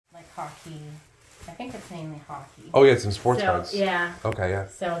hockey. I think it's mainly hockey. Oh, yeah, some sports cards. Yeah. Okay, yeah.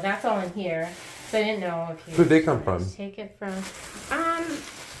 So that's all in here. So I didn't know if you... Who'd they come from? Take it from...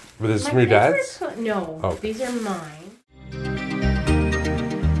 Were these from your dad's? No, oh. These are mine.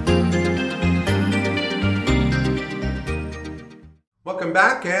 Welcome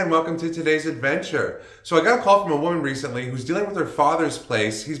back and welcome to today's adventure. So I got a call from a woman recently who's dealing with her father's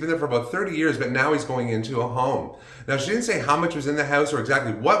place. He's been there for about 30 years, but now he's going into a home. Now she didn't say how much was in the house or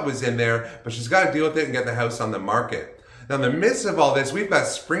exactly what was in there, but she's got to deal with it and get the house on the market. Now in the midst of all this, we've got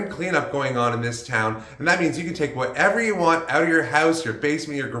spring cleanup going on in this town, and that means you can take whatever you want out of your house, your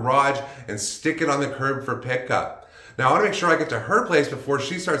basement, your garage, and stick it on the curb for pickup. Now, I want to make sure I get to her place before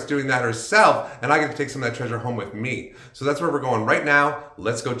she starts doing that herself, and I get to take some of that treasure home with me. So that's where we're going right now.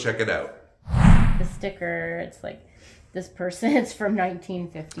 Let's go check it out. The sticker, it's like this person, it's from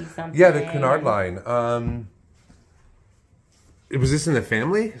 1950 something. Yeah, the Cunard line. Was this in the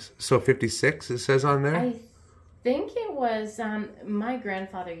family? So 56, it says on there? I think it was, my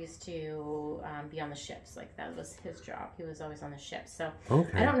grandfather used to be on the ships. Like, that was his job. He was always on the ships. So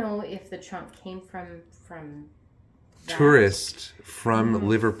okay. I don't know if the trunk came from that. Tourist from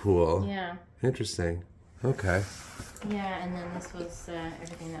Liverpool. Yeah. Interesting. Okay. Yeah, and then this was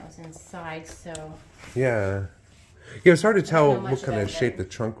everything that was inside, so... Yeah. Yeah, it's hard to tell what kind of shape the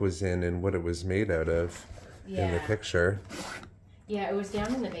trunk was in and what it was made out of in the picture. Yeah, it was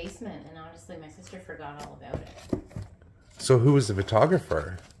down in the basement, and honestly, my sister forgot all about it. So who was the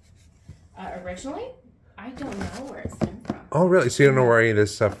photographer? Originally? I don't know where it came from. Oh, really? So you don't know where any of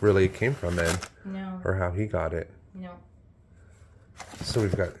this stuff really came from then? No. Or how he got it? No. So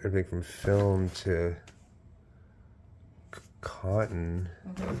we've got everything from film to cotton.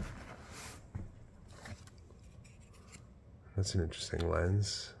 Mm-hmm. That's an interesting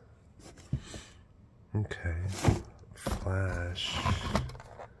lens. Okay. Flash.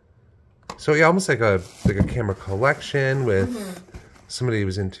 So yeah, almost like a camera collection with somebody who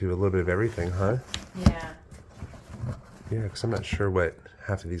was into a little bit of everything, huh? Yeah. Yeah, because I'm not sure what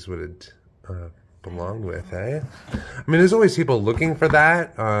half of these would belong with, eh? I mean, there's always people looking for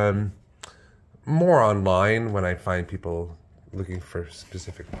that. More online when I find people looking for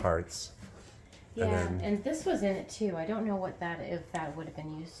specific parts. Yeah, and this was in it too. I don't know what if that would have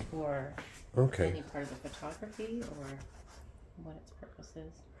been used for any part of the photography or what its purpose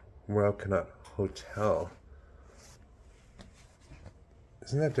is. Royal Cannot Hotel.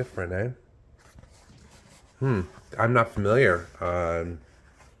 Isn't that different, eh? I'm not familiar.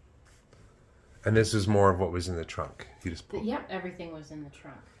 And this is more of what was in the trunk. You just pulled. Yep, everything was in the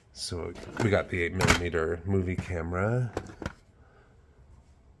trunk. So we got the 8mm movie camera.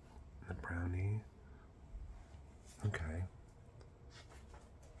 The brownie. Okay.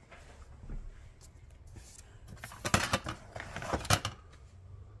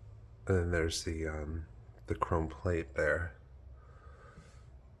 And then there's the chrome plate there.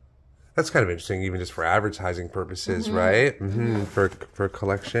 That's kind of interesting, even just for advertising purposes, right? For a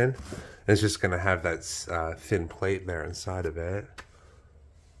collection. And it's just going to have that thin plate there inside of it.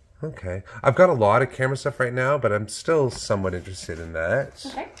 Okay. I've got a lot of camera stuff right now, but I'm still somewhat interested in that.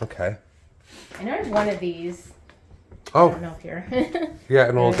 Okay. I know I have one of these. Oh. I don't know if you're... yeah,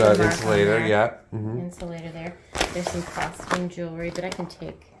 an old insulator, yeah. Insulator there. There's some costume jewelry, but I can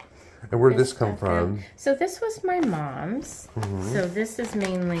take... And where did this come from? So this was my mom's. So this is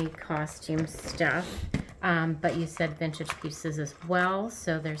mainly costume stuff. But you said vintage pieces as well.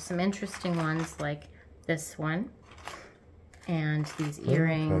 So there's some interesting ones like this one. And these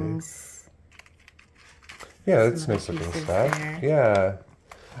earrings. Yeah, that's nice looking stuff. Yeah.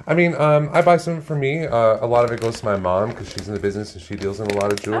 I mean, I buy some for me. A lot of it goes to my mom because she's in the business and she deals in a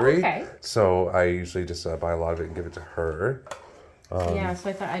lot of jewelry. So I usually just buy a lot of it and give it to her. Yeah, so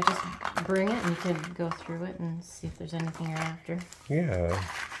I thought I'd just bring it and you could go through it and see if there's anything you're after. Yeah.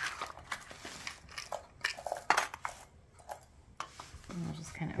 And I'll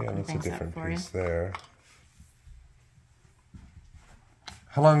just kind of open things up for you. Piece there.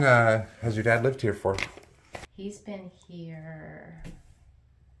 How long has your dad lived here for? He's been here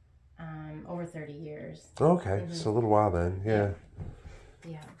over 30 years. Okay, so a little while then, yeah.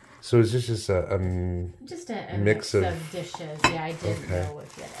 Yeah. So is this just a mix of dishes? Yeah, I didn't know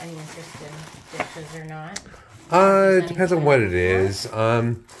if you had any interest in dishes or not. It depends on what it is.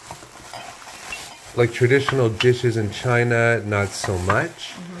 Like traditional dishes in China, not so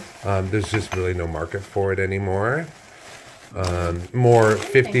much. There's just really no market for it anymore. More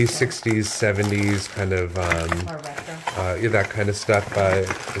 50s, 60s, 70s kind of, yeah, that kind of stuff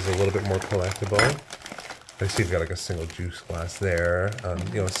is a little bit more collectible. I see you've got like a single juice glass there,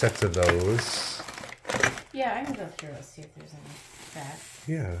 you know, sets of those. Yeah, I can go through and see if there's any fat.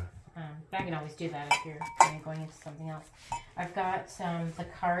 Yeah. I can always do that if you're kind of going into something else. I've got the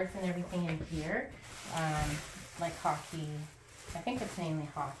cards and everything in here, like hockey. I think it's mainly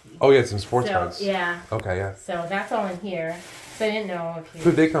hockey. Oh, yeah, some sports cards. Yeah. Okay, yeah. So that's all in here. So I didn't know if you...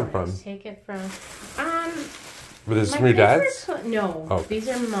 Who'd they come from? Take it from... Were these from your dad's? No, oh. These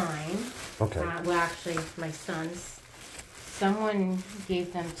are mine. Okay. Well, actually, my son's. Someone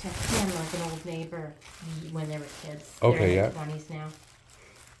gave them to him, like an old neighbor, when they were kids. Okay, They're in their 20s now.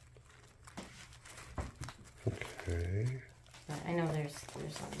 Okay. But I know there's a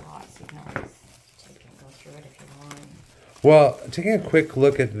lot, so you can always take and go through it if you want. Well, taking a quick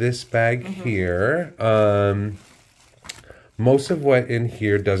look at this bag here, most of what in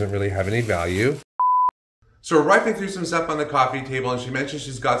here doesn't really have any value. So we're rifling through some stuff on the coffee table, and she mentioned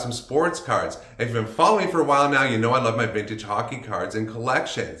she's got some sports cards. If you've been following me for a while now, you know I love my vintage hockey cards and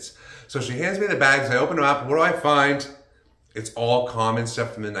collections. So she hands me the bags, I open them up, what do I find? It's all common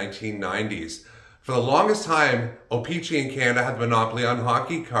stuff from the 1990s. For the longest time, O-Pee-Chee in Canada had the monopoly on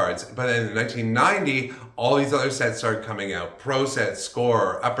hockey cards, but then in 1990, all these other sets started coming out. Pro Set,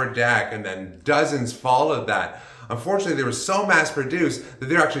 Score, Upper Deck, and then dozens followed that. Unfortunately, they were so mass-produced that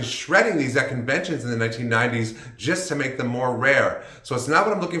they're actually shredding these at conventions in the 1990s just to make them more rare. So it's not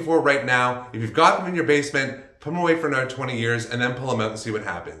what I'm looking for right now. If you've got them in your basement, put them away for another 20 years and then pull them out and see what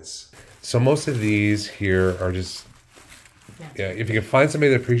happens. So most of these here are just, yeah, if you can find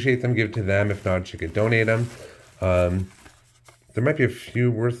somebody that appreciates them, give it to them. If not, you could donate them. There might be a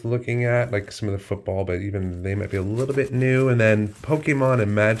few worth looking at, like some of the football, but even they might be a little bit new. And then Pokemon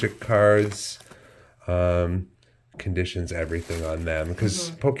and Magic cards. Conditions everything on them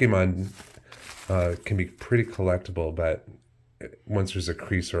because Pokemon can be pretty collectible, but once there's a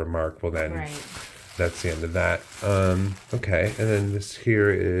crease or a mark, well then that's the end of that. Okay, and then this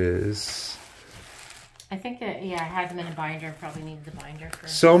here is, I think yeah, I had them in a binder. Probably needed the binder for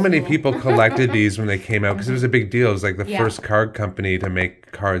so many people collected these when they came out because it was a big deal. It was like the first card company to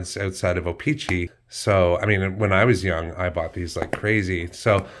make cards outside of O-Pee-Chee. So, I mean, when I was young, I bought these like crazy.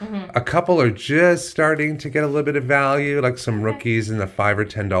 So, a couple are just starting to get a little bit of value, like some rookies in the $5 or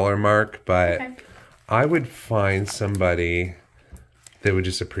 $10 mark. But I would find somebody that would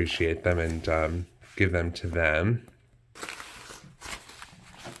just appreciate them and give them to them.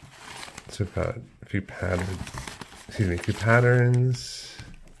 So, I've got a few patterns.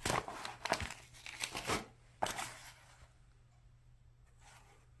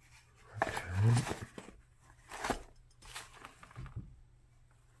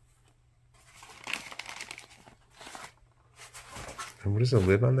 And what does the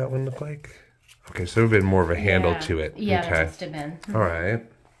lid on that one look like? Okay, so it would have been more of a handle to it. Yeah, okay. that must have been. All right.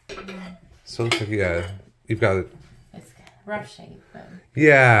 So it looks like, yeah, you've got it. It's rough shape, but...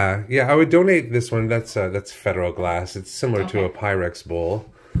 Yeah, I would donate this one. That's Federal glass. It's similar to a Pyrex bowl.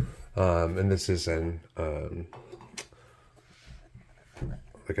 And this is like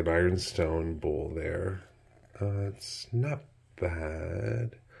an ironstone bowl there. It's not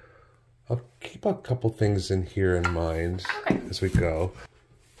bad. I'll keep a couple things in here in mind as we go.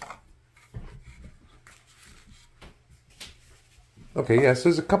 Okay, yeah, so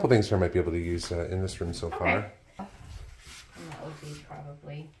there's a couple things here I might be able to use in this room so far. And that would be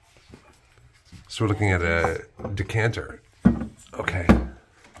probably... So we're looking at a decanter. Okay.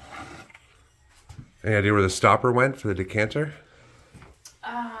 Any idea where the stopper went for the decanter?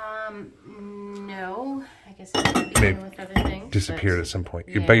 No. I guess it might be with other things. Disappeared at some point.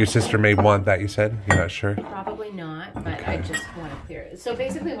 But your sister may want that, you said? You're not sure? Probably not, but I just want to clear it. So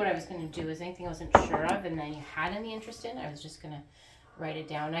basically what I was going to do is anything I wasn't sure of and then you had any interest in, I was just going to write it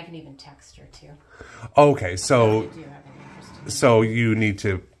down. I can even text her too. Okay, so... Do you have any interest in it? So you need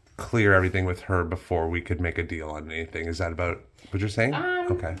to clear everything with her before we could make a deal on anything. Is that about what you're saying?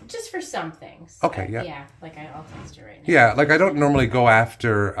 Okay. Just for some things. Okay, yeah. Yeah, like I'll text her right now. Yeah, like I don't normally go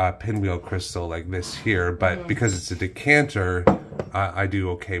after a pinwheel crystal like this here, but because it's a decanter, I do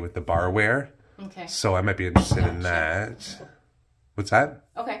okay with the barware. Okay. So I might be interested in that. What's that?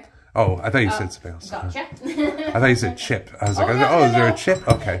 Okay. Oh, I thought you said something else. Gotcha. I thought you said chip. I was like, oh, is there a chip?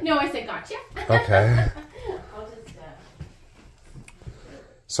 Okay. No, I said gotcha. Okay.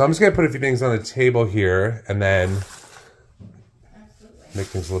 So I'm just going to put a few things on the table here and then make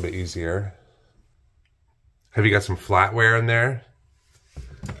things a little bit easier. Have you got some flatware in there?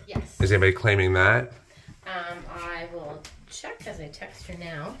 Yes. Is anybody claiming that? I will check as I text her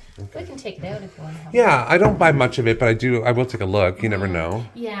now. Okay. We can take it out if you want to help. Yeah, I don't buy much of it, but I will take a look. You never know.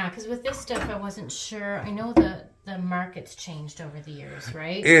 Yeah, because with this stuff I wasn't sure. I know the market's changed over the years,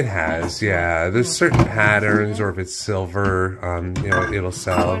 right? It has, yeah. There's certain patterns, or if it's silver, you know, it'll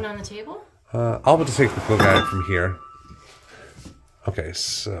sell. Going on the table? I'll just take a quick look at it from here. Okay,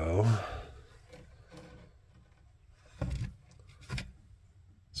 so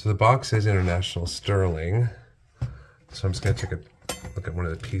the box is International Sterling. So I'm just going to take a look at one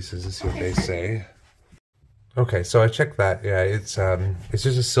of the pieces and see what they say. Okay, so I checked that. Yeah, it's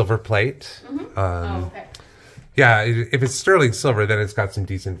just a silver plate. Okay. Yeah, if it's sterling silver, then it's got some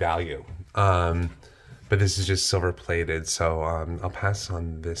decent value. But this is just silver plated, so I'll pass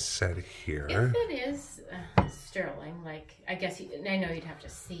on this set here. If it is sterling, like, I guess, I know you'd have to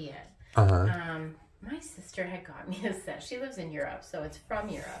see it. My sister had got me a set. She lives in Europe, so it's from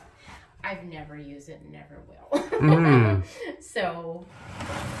Europe. I've never used it and never will. So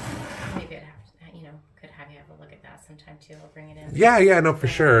maybe I'd have to, could have you have a look at that sometime too. I'll bring it in. Yeah, no, for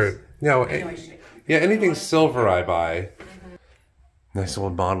sure. Yeah, anything silver I buy. Nice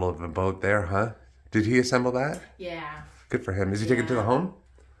old model of a boat there, huh? Did he assemble that? Yeah. Good for him. Is he taking it to the home?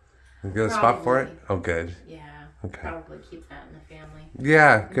 You got a spot for it? Oh, good. Yeah. Okay. Probably keep that in the family.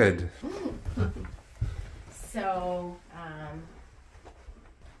 Yeah, good. So,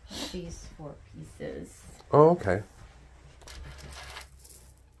 these 4 pieces. Oh, okay.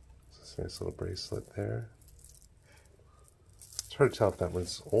 This nice little bracelet there. It's hard to tell if that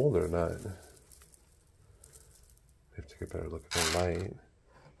one's old or not. I have to take a better look at the light.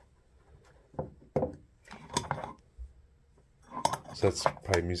 So that's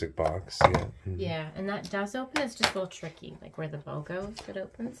probably music box, yeah. Yeah, and that does open. It's just a little tricky, like where the bow goes, it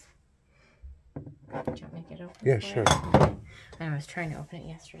opens. Do you want me to get open? Yeah, sure. I was trying to open it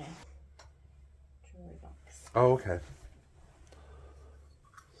yesterday. Jewelry box. Oh, okay.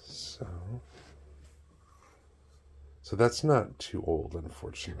 So that's not too old,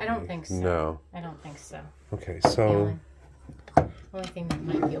 unfortunately. I don't think so. No. I don't think so. Okay, so... The only thing that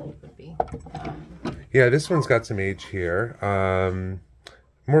might be old would be... yeah, this one's got some age here.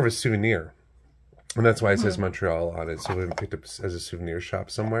 More of a souvenir. And that's why it says Montreal on it. So we picked up as a souvenir shop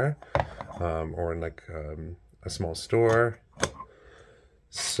somewhere. Or in like a small store.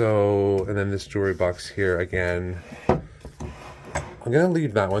 So, and then this jewelry box here again. I'm going to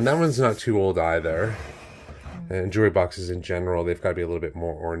leave that one. That one's not too old either. And jewelry boxes in general, they've got to be a little bit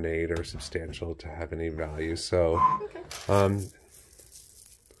more ornate or substantial to have any value. So, I'll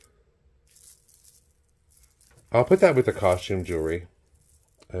put that with the costume jewelry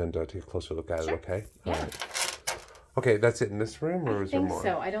and take a closer look at it, okay? Yeah. All right. Okay, that's it in this room, or is there more? I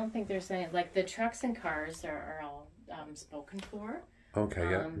think so. I don't think there's any, like the trucks and cars are all spoken for. Okay,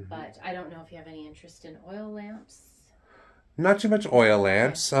 yeah. But I don't know if you have any interest in oil lamps. Not too much oil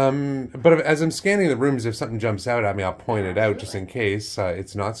lamps, but as I'm scanning the rooms, if something jumps out at me, I'll point it out just in case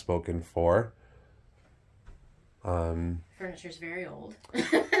it's not spoken for. Furniture's very old,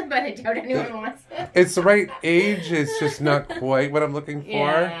 but I doubt anyone wants it. It's the right age, it's just not quite what I'm looking for.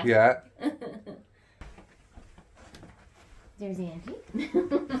 Yeah. There's Angie.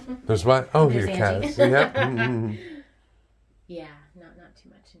 There's what? Oh, There's your Angie. cats. Yep. Yeah, not too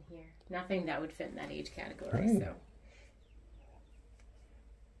much in here. Nothing that would fit in that age category, Right. so.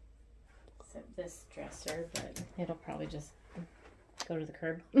 Except this dresser, but it'll probably just go to the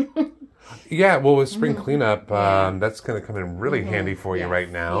curb. Yeah, well, with spring cleanup, that's going to come in really handy for you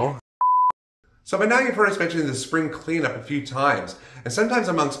right now. Yeah. So by now you've heard us mention the spring cleanup a few times. And sometimes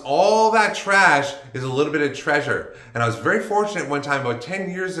amongst all that trash is a little bit of treasure. And I was very fortunate one time, about 10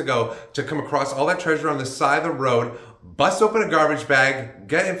 years ago, to come across all that treasure on the side of the road, bust open a garbage bag,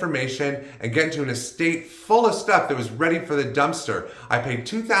 get information, and get into an estate full of stuff that was ready for the dumpster. I paid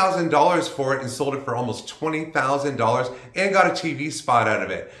 $2,000 for it and sold it for almost $20,000 and got a TV spot out of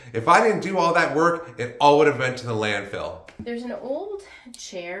it. If I didn't do all that work, it all would have went to the landfill. There's an old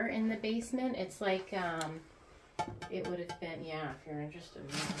chair in the basement. It's like, it would have been, if you're interested.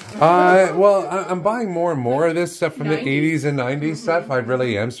 Well, I'm buying more and more of this stuff from the 80s and 90s stuff. I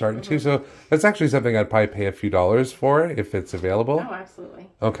really am starting to. So that's actually something I'd probably pay a few dollars for if it's available. Oh,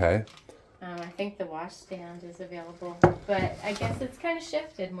 absolutely. Okay. I think the washstand is available, but I guess it's kind of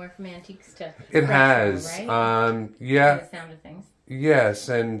shifted more from antiques to it retro, has. Right? Yeah. The sound of things. Yes,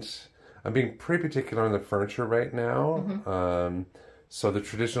 and I'm being pretty particular on the furniture right now. So the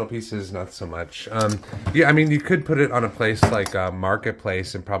traditional pieces, not so much. Yeah, I mean, you could put it on a place like a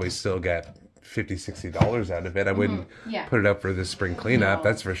marketplace and probably still get $50, $60 out of it. I wouldn't put it up for the spring cleanup,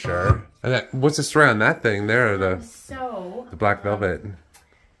 that's for sure. And what's the story on that thing there? The black velvet.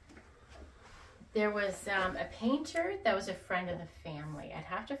 There was a painter that was a friend of the family. I'd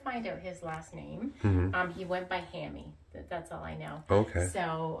have to find out his last name. He went by Hammy. That's all I know. Okay.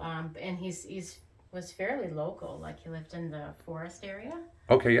 So, and he's was fairly local. Like he lived in the forest area.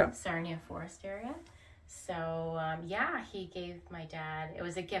 Okay, yeah. Sarnia forest area. So, yeah, he gave my dad, it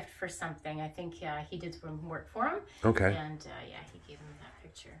was a gift for something. I think he did some work for him. Okay. And, yeah, he gave him that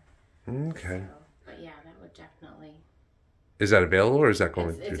picture. Okay. So, but, yeah, that would definitely... Is that available, or is that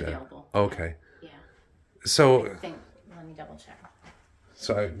going through It's that? available. Okay. Yeah. So... I think, let me double check.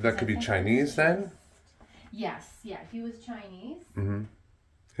 So that could be Chinese then? Yes. Yeah, he was Chinese. Mm-hmm.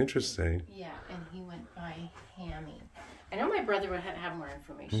 Interesting. Yeah, and he went by Hammy. I know my brother would have more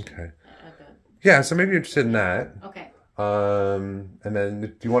information. Okay. About... Yeah, so maybe you're interested in that. Okay. And then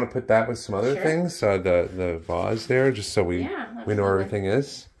do you want to put that with some other things? The vase there, just so we know where everything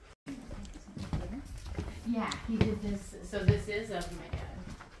is. Yeah, he did this. So this is of my dad.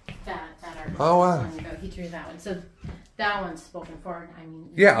 That artist. Oh wow. He drew that one. So that one's spoken for. I mean.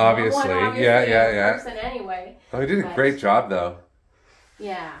 Yeah, obviously. Yeah. Person anyway. Oh, he did a great job though.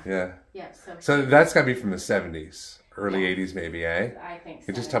 Yeah. Yeah. Yeah. So that's got to be from the 70s. Early 80s maybe, eh? I think so. You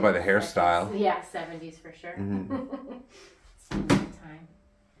can just tell by the hairstyle. Yeah, 70s for sure. Time.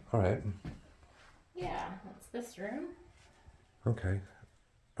 All right. Yeah, that's this room. Okay.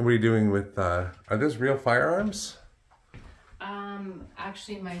 What are you doing with, are those real firearms?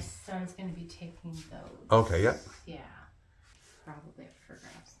 Actually my son's going to be taking those. Okay, yeah. Yeah. Probably for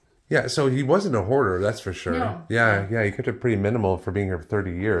grabs. Yeah, so he wasn't a hoarder, that's for sure. No. Yeah, he kept it pretty minimal for being here for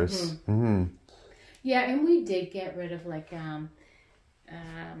 30 years. Yeah, and we did get rid of like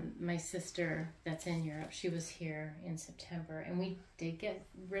my sister that's in Europe. She was here in September, and we did get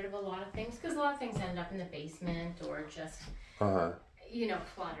rid of a lot of things because a lot of things end up in the basement or just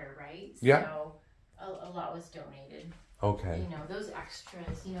clutter, right? Yeah. So a lot was donated. Okay. Those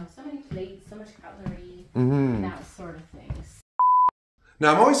extras. So many plates, so much cutlery, that sort of things.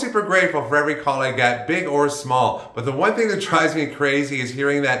 Now, I'm always super grateful for every call I get, big or small, but the one thing that drives me crazy is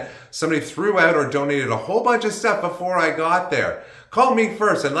hearing that somebody threw out or donated a whole bunch of stuff before I got there. Call me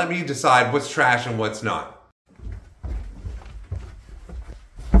first and let me decide what's trash and what's not.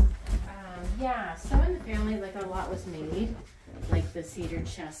 Yeah, so in the family, like a lot was made. Like the cedar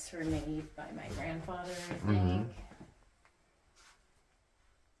chests were made by my grandfather, I think.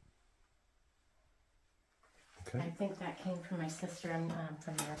 Okay. I think that came from my sister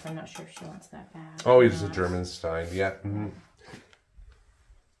from Europe. I'm not sure if she wants that bad. Oh, he's a German Stein. Yeah.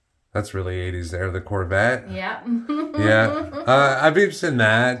 That's really 80s there, the Corvette. Yeah. Yeah. I'd be interested in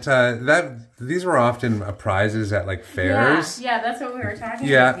that. These were often prizes at like fairs. Yeah, that's what we were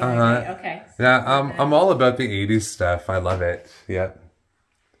talking about. Yeah, okay. Yeah, I'm all about the 80s stuff. I love it. Yeah.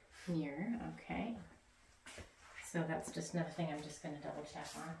 Here, okay. So that's just another thing I'm just going to double check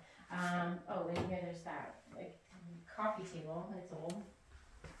on. Oh, in here there's that coffee table. It's old.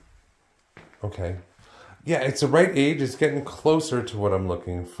 Okay. Yeah, it's the right age. It's getting closer to what I'm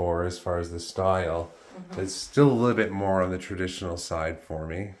looking for as far as the style. It's still a little bit more on the traditional side for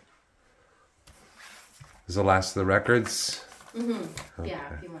me. Is the last of the records? Okay.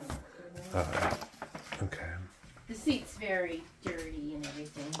 Yeah, if you want to. Okay. The seat's very dirty and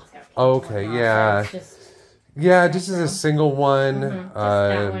everything. Okay, yeah. Yeah, just as a single one. Just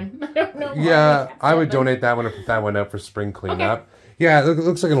that one. I don't know why. Yeah, I would donate that one or put that one out for spring cleanup. Okay. Yeah, it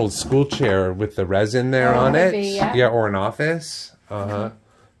looks like an old school chair with the resin there on it. Yeah, or an office. From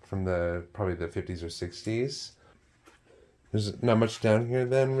probably the 50s or 60s. There's not much down here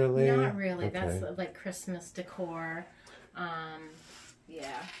then, really? Not really. Okay. That's like Christmas decor.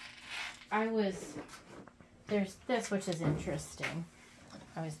 Yeah. There's this, which is interesting.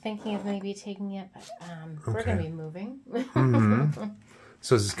 I was thinking of maybe taking it, but we're going to be moving.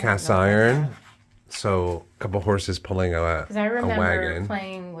 So this is cast iron. So a couple horses pulling a wagon. Because I remember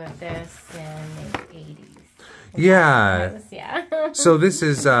playing with this in the 80s. Yeah. So this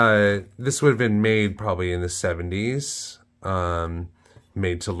is this would have been made probably in the 70s.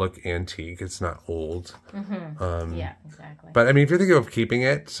 Made to look antique. It's not old. Yeah, exactly. But I mean, if you're thinking of keeping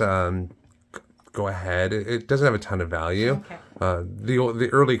it, go ahead. It doesn't have a ton of value. Okay. The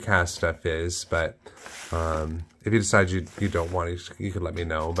early cast stuff is, but if you decide you don't want it, you can let me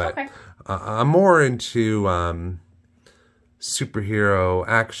know. But I'm more into superhero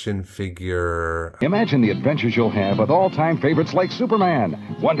action figure. Imagine the adventures you'll have with all-time favorites like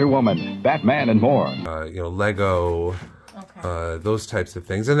Superman, Wonder Woman, Batman, and more. Lego. Those types of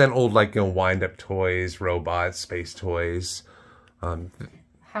things, and then old wind-up toys, robots, space toys.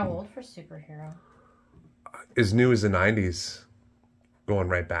 How old for superhero? As new as the 90s, going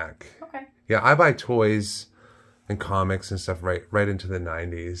right back. Okay. Yeah, I buy toys and comics and stuff right into the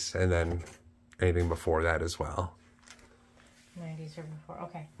 90s, and then anything before that as well. 90s or before,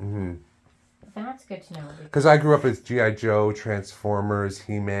 okay. That's good to know. Because I grew up with G.I. Joe, Transformers,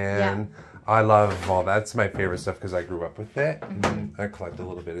 He-Man. Yeah. I love all that. That's my favorite stuff because I grew up with it. I collect a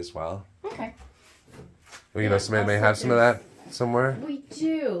little bit as well. Okay. Well, you know, somebody may have some of that somewhere. We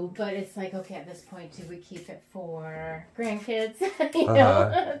do, but it's like, okay, at this point, do we keep it for grandkids? You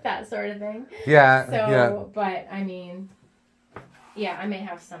know, that sort of thing. Yeah. So, but I mean, yeah, I may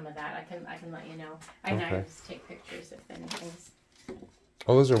have some of that. I can let you know. I can just take pictures if anything's.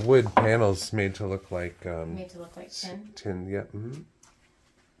 Oh, those are wood panels made to look like tin. Tin, yeah. Mm-hmm.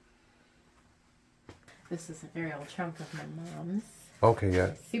 This is a very old trunk of my mom's. Okay,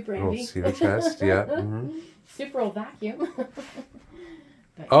 yeah. Super little handy. cedar chest, yeah. Mm-hmm. Super old vacuum.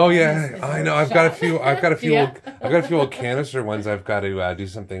 Oh yeah, I know. I've got a few. I've got a few. Yeah. I've got a few old canister ones. I've got to do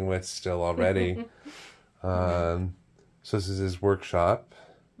something with still already. So this is his workshop.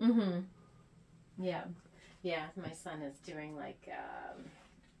 Mm-hmm. Yeah, yeah. My son is doing like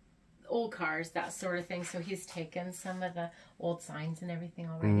old cars, that sort of thing. So he's taken some of the old signs and everything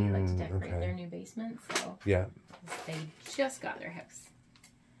already, like to decorate their new basement. So yeah, they just got their house.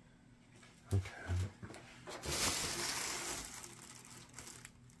 Okay.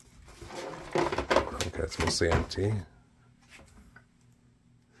 Okay, it's mostly empty.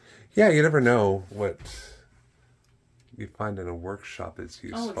 Yeah, you never know what you find in a workshop that's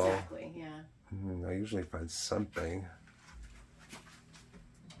useful. Oh, exactly, yeah. I usually find something.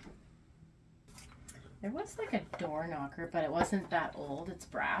 There was like a door knocker, but it wasn't that old. It's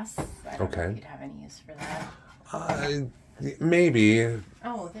brass. I don't know if you'd have any use for that. Maybe.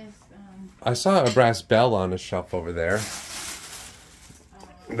 Oh, there's... I saw a brass bell on a shelf over there.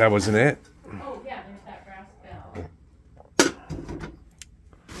 That wasn't it? Oh, yeah, there's that brass bell.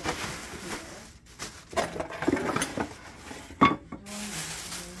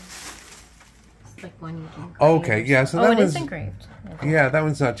 It's like one you can okay, yeah, so that it was... is engraved. Yeah, that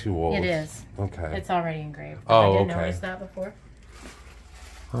one's not too old. It is. Okay. It's already engraved. Oh, I didn't okay. notice that before.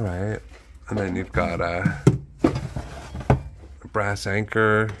 All right. And then you've got a brass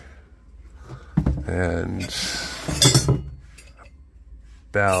anchor and a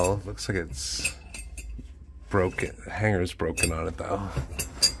bell. Looks like it's broken. The hanger's broken on it, though.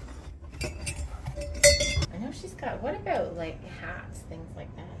 I know she's got... What about, like, hats, things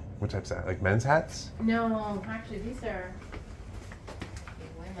like that? What type's that? Like men's hats? No, actually, these are...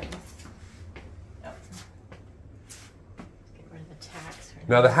 women's. Oh. Get rid of the tax.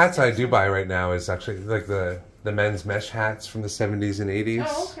 Now, the hats I do buy right now is actually like the men's mesh hats from the 70s and 80s.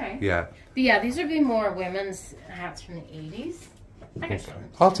 Oh, okay. Yeah. But yeah, these would be more women's hats from the 80s. I can show them.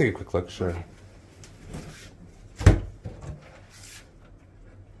 I'll take a quick look, sure. Okay.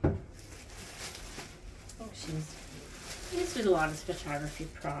 Oh, she used to do a lot of photography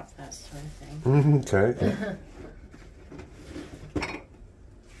props, that sort of thing. Okay.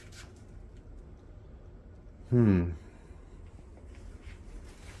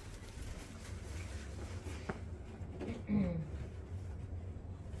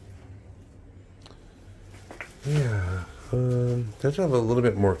 Yeah, does have a little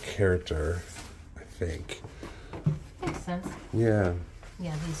bit more character, I think. Makes sense. Yeah.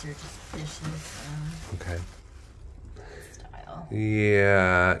 Yeah, these are just dishes. Okay. Style.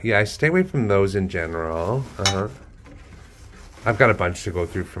 Yeah, I stay away from those in general. I've got a bunch to go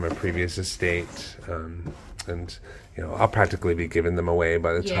through from a previous estate, and you know, I'll practically be giving them away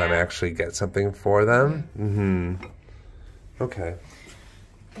by the time I actually get something for them. Okay.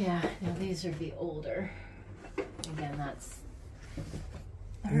 Yeah, now these are the older. Again, that's...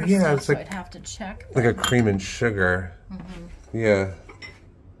 Yeah, it's like... I'd have to check. Like a cream and sugar. Yeah.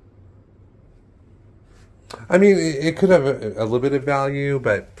 I mean, it could have a little bit of value,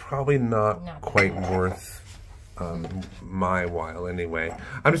 but probably not quite worth my while anyway.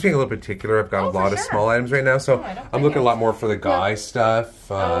 I'm just being a little particular. I've got a lot of small items right now, so I'm looking a lot more for the guy stuff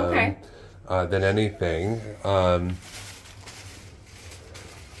than anything.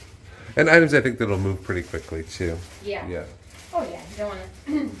 And items I think that'll move pretty quickly too. Yeah. Oh yeah, you don't want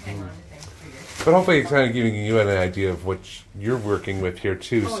to hang on to things for years. But hopefully it's kind of giving you an idea of what you're working with here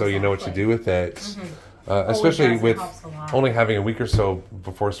too, so you know what to do with it. Especially with only having a week or so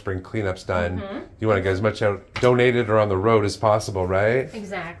before spring cleanup's done. You want to get as much out donated or on the road as possible, right?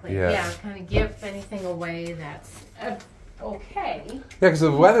 Exactly. Yeah, kind of give anything away that's okay. Yeah, because the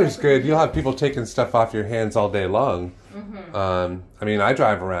weather's good. You'll have people taking stuff off your hands all day long. I mean, I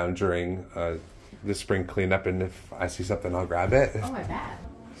drive around during the spring cleanup, and if I see something, I'll grab it. Oh, I bet.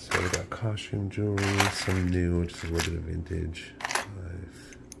 So we got costume jewelry, some new, just a little bit of vintage.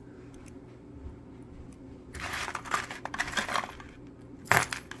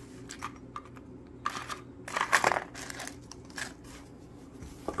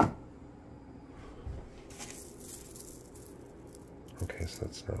 Okay, so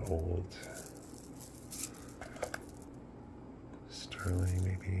that's not old. Sterling,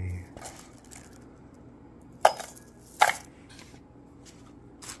 maybe.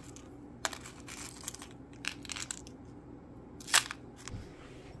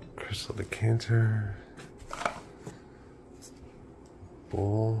 Crystal decanter.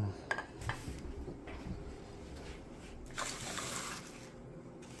 Bowl.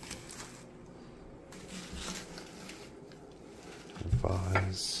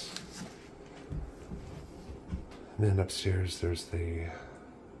 Vase. And then upstairs there's the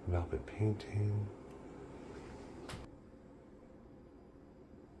velvet painting.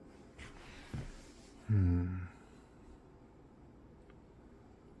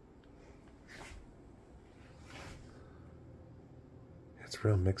 It's a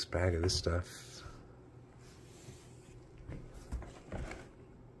real mixed bag of this stuff.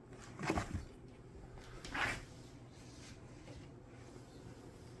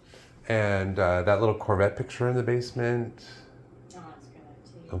 And that little Corvette picture in the basement. Oh, it's good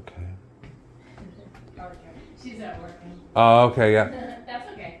too. Okay. She's at work. Oh, okay, yeah. That's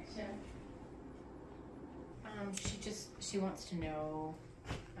okay. She wants to know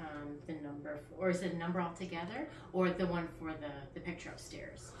the number, or is it a number altogether, or the one for the picture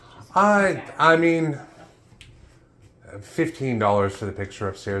upstairs? I mean, $15 for the picture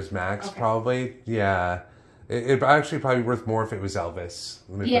upstairs max, okay. Probably. Yeah. It'd actually probably worth more if it was Elvis.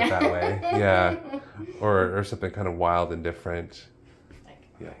 Let me put it that way. Yeah. Or something kind of wild and different. Like,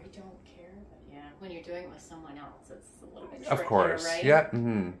 yeah. I don't care, but yeah, when you're doing it with someone else, it's a little bit trickier, of course, right? Yeah.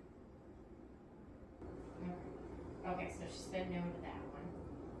 Mm-hmm. Okay, so she said no to that one.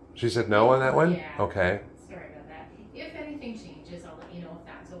 She said no on that one? Yeah. Okay. Sorry about that. If anything changes, I'll let you know if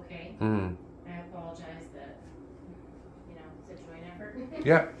that's okay. I apologize that, it's a joint effort.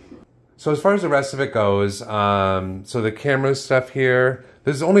 Yeah. So as far as the rest of it goes, so the camera stuff here,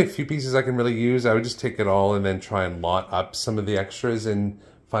 there's only a few pieces I can really use. I would just take it all and then try and lot up some of the extras and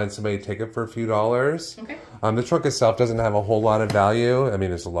find somebody to take it for a few dollars. Okay. The trunk itself doesn't have a whole lot of value. I mean,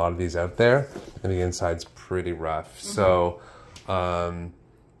 there's a lot of these out there, and the inside's pretty rough. So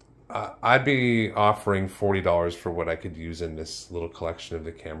I'd be offering $40 for what I could use in this little collection of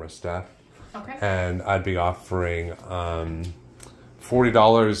the camera stuff. Okay. And I'd be offering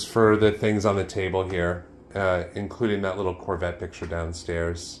 $40 for the things on the table here, including that little Corvette picture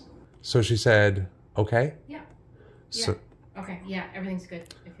downstairs. So she said, okay? Yeah. So, okay, yeah, everything's good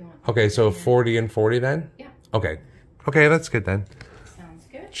if you want. Okay, so 40 and 40 then? Yeah. Okay. Okay, that's good then. Sounds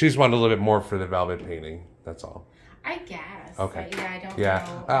good. She just wanted a little bit more for the velvet painting, that's all. I guess. Okay. But yeah, I don't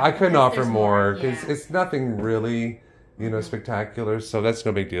know. I couldn't offer more because yeah. It's nothing really, spectacular, so that's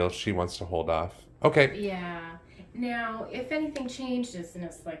no big deal if she wants to hold off. Okay. Yeah. Now, if anything changes and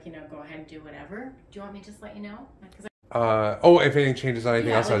it's like, go ahead and do whatever, do you want me to just let you know? If anything changes on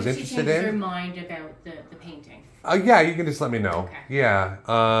anything else I was interested in? If she changes her mind about the painting. Yeah, you can just let me know. Okay. Yeah.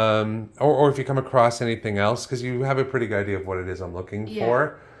 Or if you come across anything else, because you have a pretty good idea of what it is I'm looking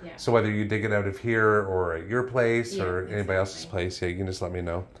for. Yeah. So whether you dig it out of here or at your place or anybody else's place, you can just let me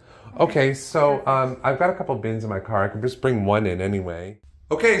know. Okay, so I've got a couple bins in my car. I can just bring one in anyway.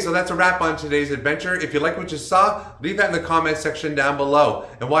 Okay, so that's a wrap on today's adventure. If you like what you saw, leave that in the comment section down below.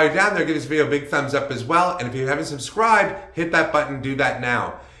 And while you're down there, give this video a big thumbs up as well. And if you haven't subscribed, hit that button, do that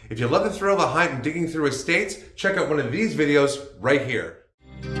now. If you love the thrill of the hunt and digging through estates, check out one of these videos right here.